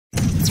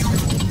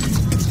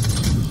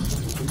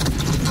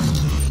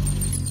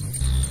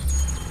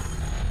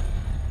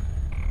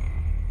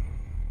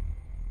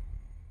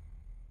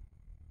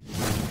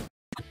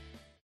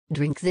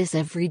Drink this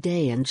every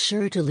day and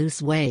sure to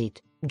lose weight,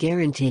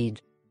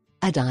 guaranteed.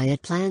 A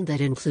diet plan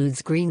that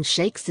includes green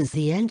shakes is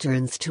the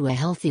entrance to a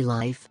healthy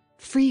life,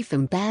 free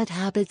from bad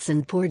habits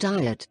and poor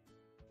diet.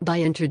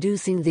 By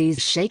introducing these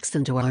shakes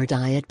into our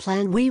diet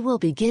plan, we will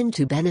begin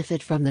to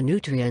benefit from the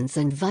nutrients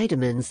and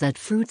vitamins that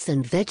fruits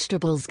and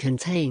vegetables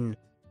contain.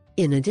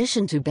 In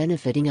addition to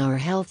benefiting our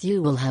health,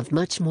 you will have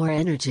much more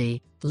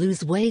energy,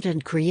 lose weight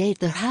and create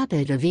the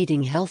habit of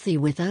eating healthy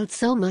without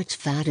so much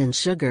fat and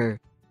sugar.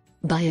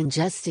 By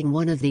ingesting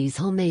one of these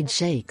homemade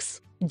shakes,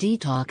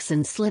 detox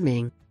and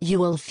slimming, you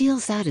will feel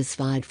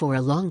satisfied for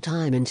a long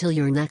time until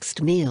your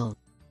next meal.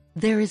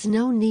 There is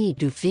no need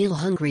to feel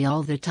hungry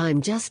all the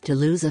time just to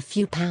lose a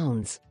few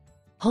pounds.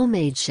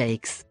 Homemade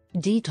shakes,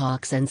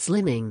 detox and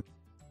slimming.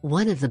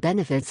 One of the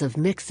benefits of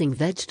mixing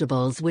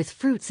vegetables with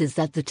fruits is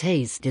that the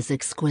taste is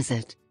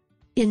exquisite.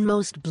 In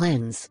most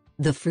blends,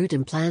 the fruit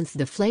implants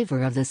the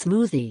flavor of the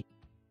smoothie.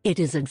 It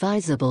is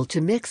advisable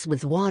to mix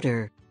with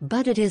water,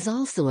 but it is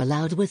also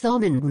allowed with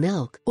almond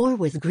milk or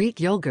with Greek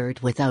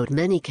yogurt without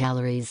many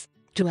calories,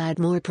 to add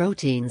more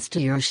proteins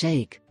to your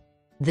shake.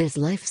 This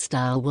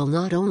lifestyle will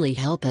not only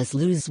help us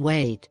lose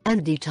weight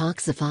and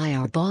detoxify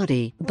our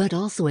body, but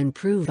also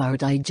improve our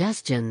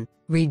digestion,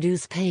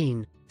 reduce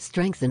pain,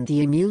 strengthen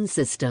the immune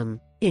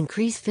system,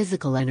 increase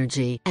physical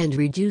energy, and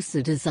reduce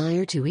the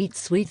desire to eat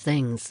sweet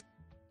things.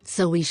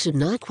 So we should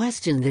not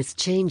question this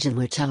change in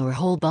which our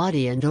whole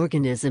body and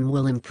organism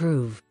will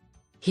improve.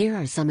 Here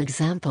are some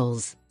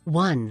examples.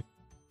 1.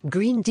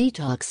 Green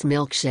Detox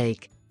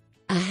Milkshake.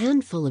 A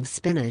handful of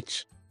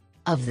spinach.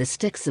 Of the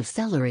sticks of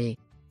celery.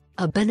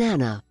 A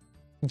banana.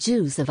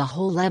 Juice of a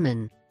whole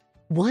lemon.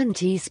 1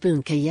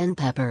 teaspoon cayenne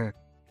pepper.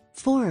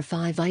 4 or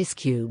 5 ice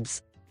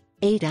cubes.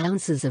 8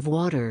 ounces of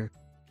water.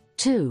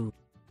 2.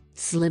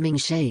 Slimming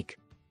shake.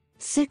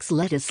 6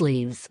 lettuce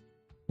leaves.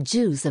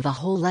 Juice of a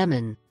whole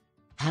lemon.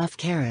 Half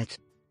carrot.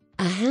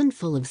 A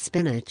handful of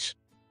spinach.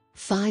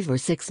 5 or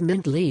 6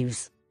 mint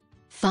leaves.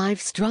 5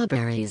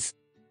 strawberries.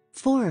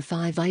 4 or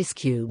 5 ice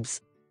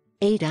cubes.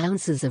 8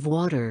 ounces of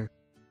water.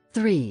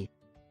 3.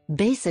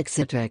 Basic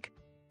citric.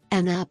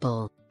 An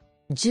apple.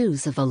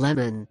 Juice of a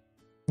lemon.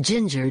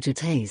 Ginger to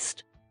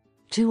taste.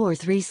 2 or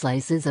 3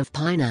 slices of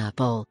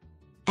pineapple.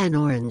 An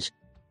orange.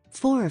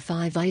 4 or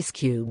 5 ice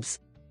cubes.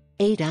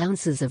 8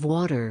 ounces of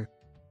water.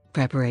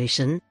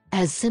 Preparation,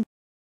 as simple